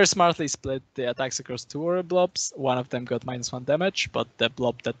 he very smartly split the attacks across 2 warrior blobs. One of them got -1 damage, but the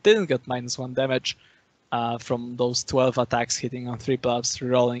blob that didn't get -1 damage from those 12 attacks hitting on 3 blobs,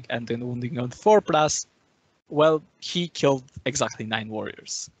 rolling, and then wounding on 4+, well, he killed exactly 9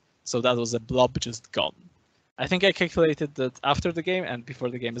 warriors. So that was a blob just gone. I think I calculated that after the game and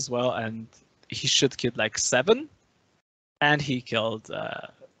before the game as well, and he should kill like 7, and he killed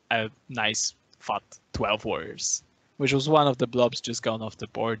a nice fat 12 warriors, which was one of the blobs just gone off the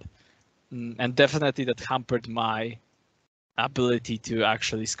board. And definitely that hampered my ability to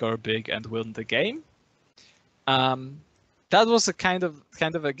actually score big and win the game. That was a kind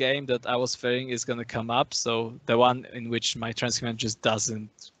of a game that I was fearing is going to come up. So the one in which my Transhuman just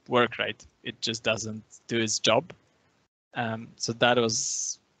doesn't work right. It just doesn't do its job. So that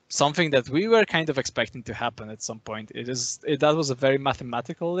was something that we were kind of expecting to happen at some point. That was a very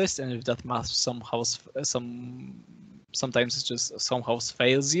mathematical list, and if that math sometimes it just somehow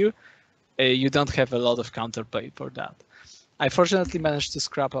fails you, you don't have a lot of counterplay for that. I fortunately managed to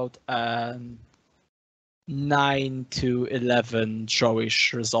scrap out 9-11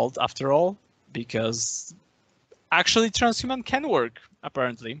 drawish result after all, because actually Transhuman can work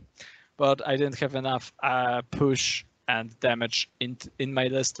apparently, but I didn't have enough push and damage in my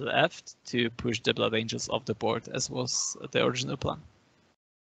list left to push the Blood Angels off the board, as was the original plan.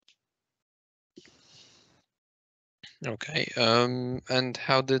 Okay. And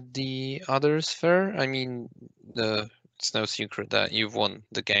how did the others fare? I mean, it's no secret that you've won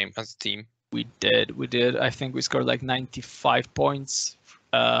the game as a team. We did. I think we scored like 95 points.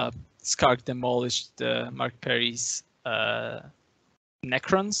 Skark demolished the Mark Perry's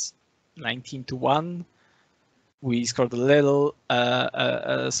Necrons, 19-1. We scored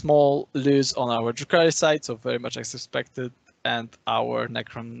a small lose on our Drukhari side, so very much as expected. And our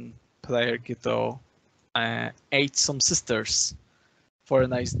Necron player Gito ate some sisters for a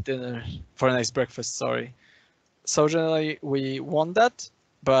nice breakfast. Sorry. So generally, we won that,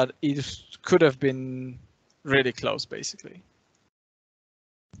 but it could have been really close, basically.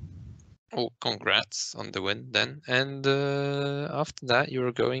 Oh, congrats on the win then. And after that, you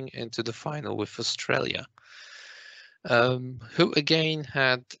were going into the final with Australia, who again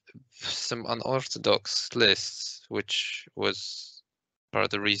had some unorthodox lists, which was part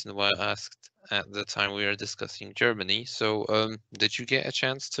of the reason why I asked at the time we were discussing Germany. So did you get a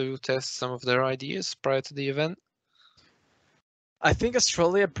chance to test some of their ideas prior to the event? I think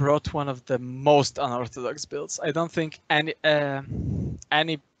Australia brought one of the most unorthodox builds. I don't think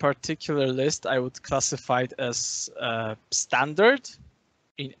any particular list I would classify it as standard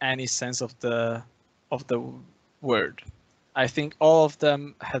in any sense of the word. I think all of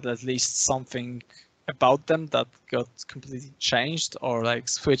them had at least something about them that got completely changed, or like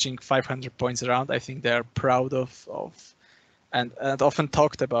switching 500 points around. I think they are proud of and often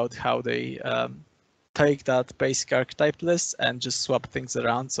talked about how they take that basic archetype list and just swap things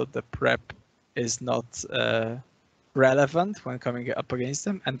around so the prep is not relevant when coming up against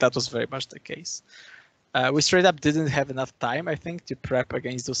them, and that was very much the case. We straight up didn't have enough time, I think, to prep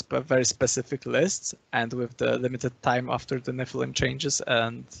against those very specific lists, and with the limited time after the Nephilim changes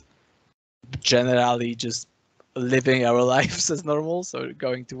and generally just living our lives as normal, so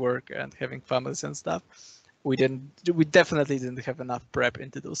going to work and having families and stuff, we definitely didn't have enough prep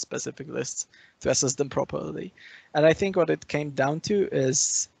into those specific lists to assess them properly. And I think what it came down to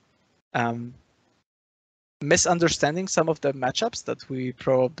is misunderstanding some of the matchups that we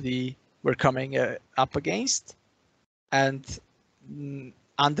probably were coming up against, and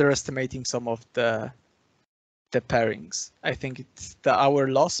underestimating some of the pairings. I think it's our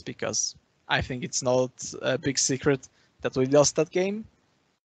loss, because I think it's not a big secret that we lost that game.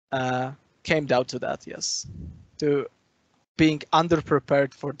 Came down to that, yes, to being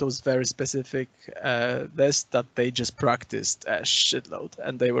underprepared for those very specific lists that they just practiced a shitload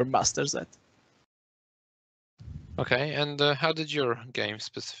and they were masters at. Okay, and how did your game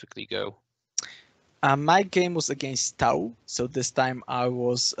specifically go? My game was against Tau, so this time I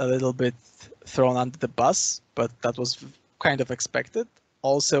was a little bit thrown under the bus, but that was kind of expected.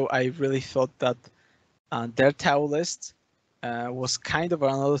 Also, I really thought that their Tau list was kind of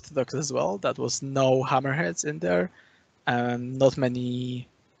unorthodox as well. That was no hammerheads in there, not many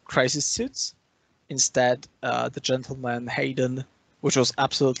crisis suits. Instead, the gentleman Hayden, which was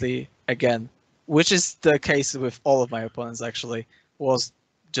absolutely, again, which is the case with all of my opponents actually, was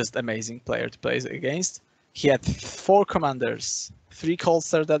just amazing player to play against. He had 4 commanders, 3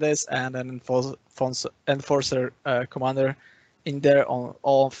 Coldster that is, and an Enforcer commander in there on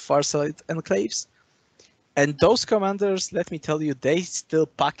all Farsight enclaves. And those commanders, let me tell you, they still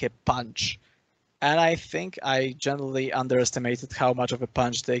pack a punch. And I think I generally underestimated how much of a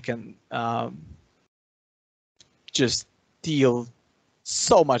punch they can just deal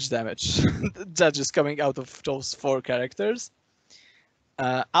so much damage that just coming out of those 4 characters.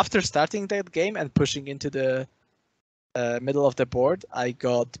 After starting that game and pushing into the middle of the board, I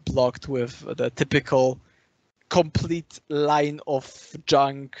got blocked with the typical complete line of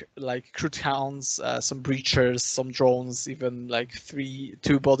junk, like Crude Hounds, some Breachers, some drones, even like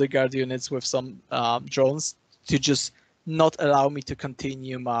 2 bodyguard units with some drones to just not allow me to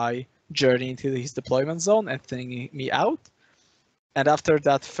continue my journey into his deployment zone and thinning me out. And after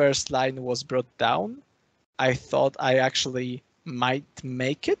that first line was brought down, I thought I actually might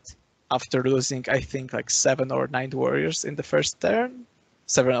make it after losing, I think, like 7 or 9 warriors in the first turn.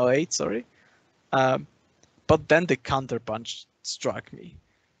 7 or 8, sorry. But then the counterpunch struck me.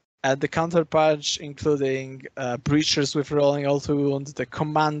 And the counterpunch, including Breachers with Rolling Auto Wound, the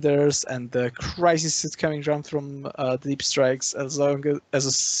Commanders, and the Crisis Suit coming down from Deep Strikes, along with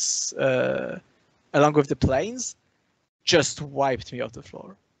the Planes, just wiped me off the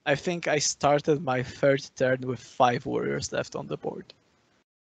floor. I think I started my 3rd turn with 5 warriors left on the board.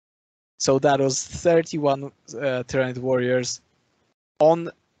 So that was 31 Tyranid warriors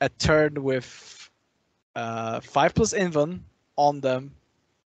on a turn with 5+ Invon on them,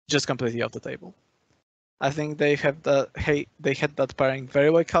 just completely off the table. I think they had that pairing very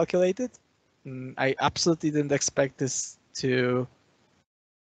well calculated. I absolutely didn't expect this to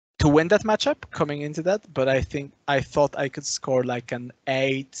win that matchup coming into that, but I thought I could score like an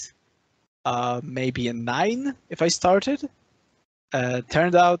 8, maybe a 9 if I started.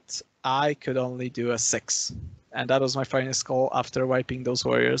 Turned out I could only do a 6, and that was my final score after wiping those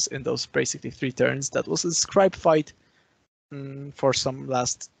warriors in those basically 3 turns. That was a scribe fight for some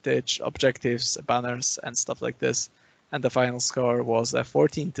last-ditch objectives, banners, and stuff like this. And the final score was a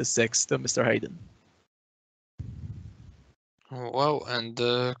 14-6 to Mr. Hayden. Wow, and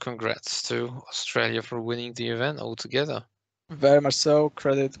congrats to Australia for winning the event altogether. Very much so.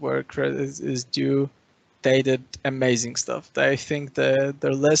 Credit where credit is due. They did amazing stuff. I think their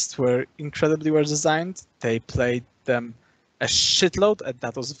lists were incredibly well designed. They played them a shitload, and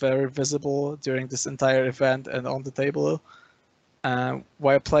that was very visible during this entire event and on the table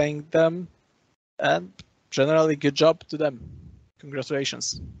while playing them. And generally, good job to them.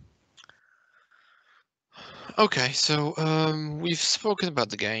 Congratulations. Okay, so we've spoken about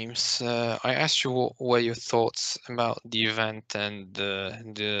the games. I asked you what were your thoughts about the event and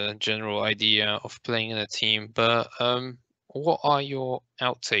the general idea of playing in a team, but what are your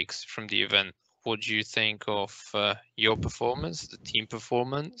outtakes from the event? What do you think of your performance, the team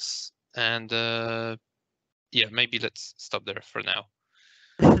performance, and yeah, maybe let's stop there for now.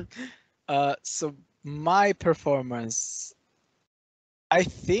 So my performance, I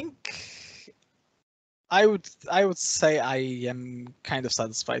think I would say I am kind of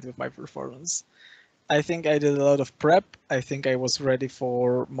satisfied with my performance. I think I did a lot of prep. I think I was ready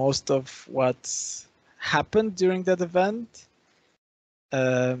for most of what happened during that event.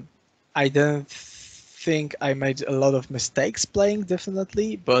 I didn't think I made a lot of mistakes playing,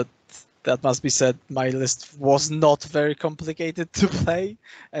 definitely, but that must be said, my list was not very complicated to play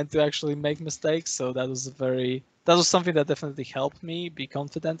and to actually make mistakes. So that was something that definitely helped me be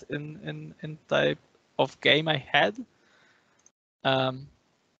confident in type of game I had.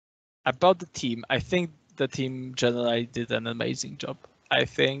 About the team, I think the team generally did an amazing job. I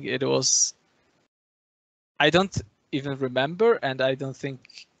think it was. I don't even remember, and I don't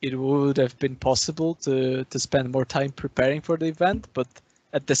think it would have been possible to spend more time preparing for the event. But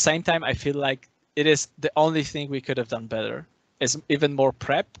at the same time, I feel like it is the only thing we could have done better. Is even more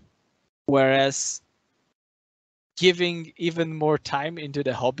prep, whereas giving even more time into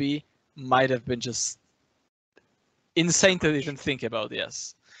the hobby might have been just insane to even think about.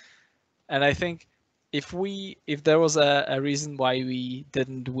 Yes. And I think if there was a reason why we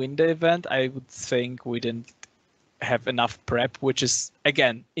didn't win the event, I would think we didn't have enough prep, which is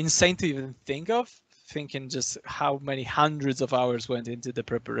again insane to even think of, thinking just how many hundreds of hours went into the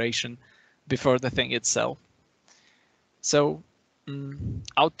preparation before the thing itself. So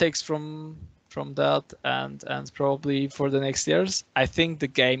outtakes from that and probably for the next years, I think the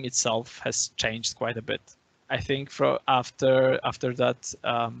game itself has changed quite a bit. I think after that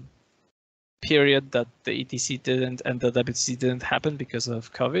period that the ETC didn't and the WTC didn't happen because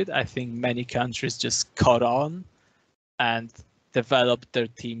of COVID, I think many countries just caught on and developed their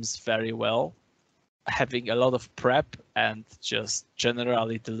teams very well, having a lot of prep, and just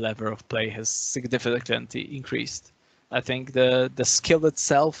generally the level of play has significantly increased. I think the skill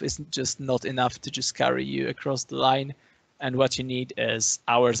itself is just not enough to just carry you across the line, and what you need is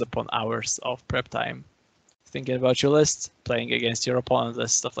hours upon hours of prep time, thinking about your list, playing against your opponent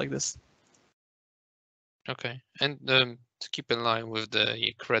list, stuff like this. Okay, and to keep in line with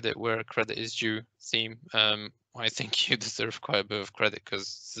the credit where credit is due theme, I think you deserve quite a bit of credit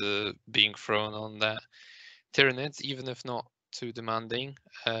because being thrown on that Tyranids, even if not too demanding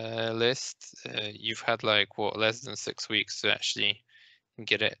list, you've had like what, less than 6 weeks to actually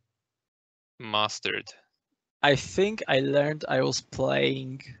get it mastered. I think I learned I was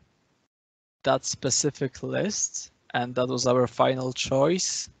playing that specific list, and that was our final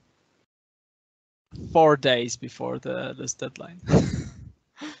choice 4 days before the list deadline.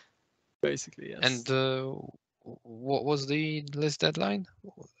 Basically, yes. And what was the list deadline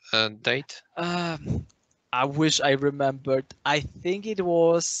date? I wish I remembered. I think it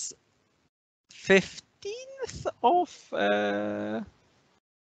was 15th of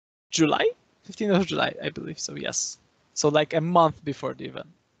July. 15th of July, I believe so. Yes. So like a month before the event.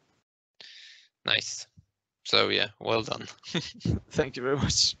 Nice. So yeah, well done. Thank you very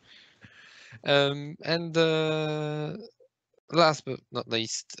much. And last but not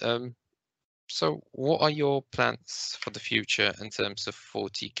least, so what are your plans for the future in terms of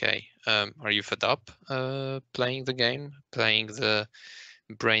 40K? Are you fed up playing the game, playing the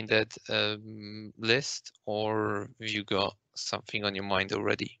brain dead list, or have you got something on your mind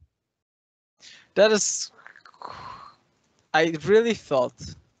already? That is, I really thought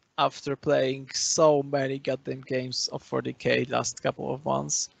after playing so many goddamn games of 40k last couple of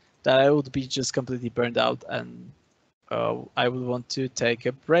months that I would be just completely burned out and I would want to take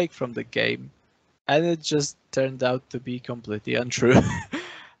a break from the game, and it just turned out to be completely untrue.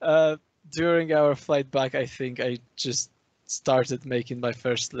 During our flight back, I think I just started making my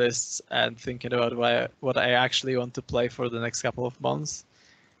first lists and thinking about what I actually want to play for the next couple of months.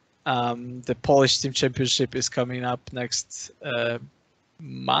 The Polish Team Championship is coming up next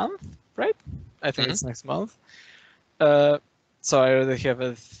month, right? I think it's next month. So I already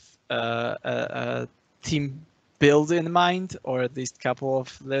have a team build in mind, or at least a couple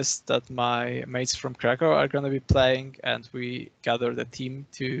of lists that my mates from Krakow are going to be playing, and we gathered a team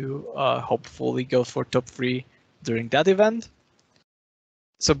to hopefully go for top 3 during that event.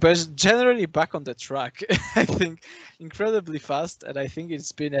 So generally back on the track, I think incredibly fast, and I think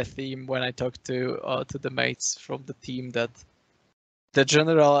it's been a theme when I talk to the mates from the team that the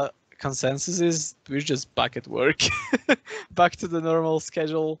general consensus is we're just back at work, back to the normal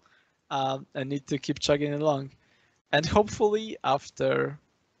schedule, and need to keep chugging along. And hopefully after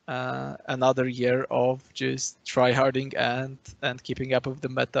another year of just tryharding and keeping up with the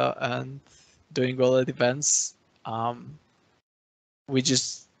meta and doing well at events, we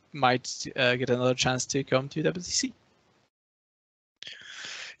just might get another chance to come to WTC.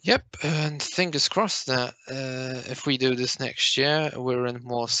 Yep, and fingers crossed that if we do this next year, we're in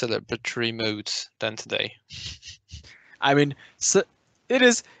more celebratory mode than today. I mean, so it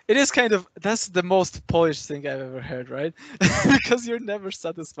is kind of, that's the most Polish thing I've ever heard, right? Because you're never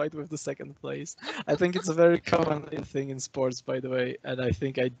satisfied with the second place. I think it's a very common thing in sports, by the way, and I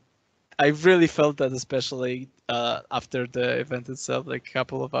think I really felt that, especially after the event itself, like a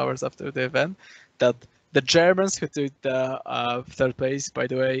couple of hours after the event, that the Germans who took the third place, by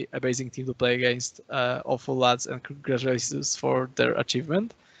the way, amazing team to play against, awful lads, and congratulations for their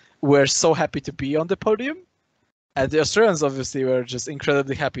achievement, were so happy to be on the podium. And the Australians obviously were just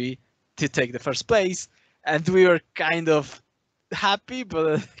incredibly happy to take the first place, and we were kind of happy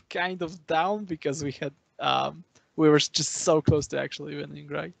but kind of down because we were just so close to actually winning,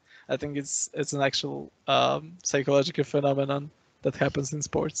 right? I think it's an actual psychological phenomenon that happens in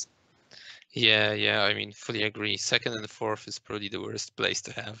sports. Yeah, I mean, fully agree. Second and fourth is probably the worst place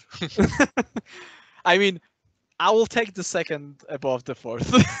to have. I mean, I will take the second above the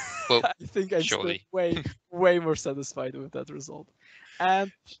fourth. Well, I think I'm still surely. way more satisfied with that result.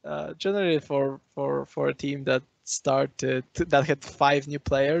 And generally for a team that that had 5 new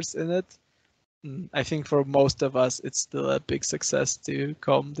players in it, I think for most of us it's still a big success to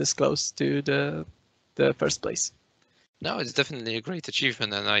come this close to the first place. No, it's definitely a great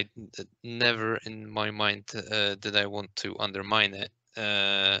achievement, and I never in my mind did I want to undermine it.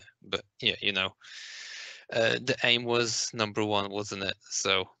 But yeah, the aim was number 1, wasn't it?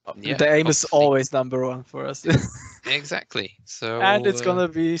 So yeah, the aim is hopefully. always number 1 for us. Exactly. So and it's gonna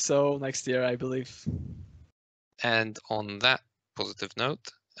be so next year, I believe. And on that positive note,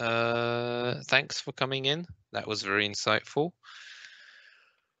 thanks for coming in. That was very insightful.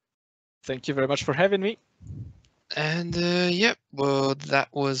 Thank you very much for having me. And yep, well, that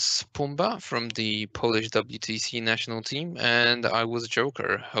was Pumba from the Polish WTC national team, and I was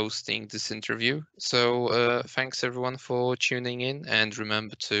Joker hosting this interview. So thanks everyone for tuning in, and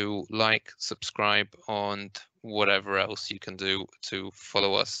remember to like, subscribe, and whatever else you can do to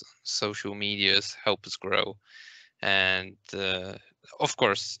follow us on social medias, help us grow, and of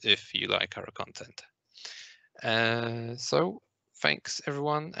course, if you like our content. So thanks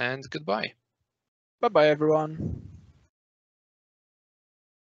everyone, and goodbye. Bye bye everyone.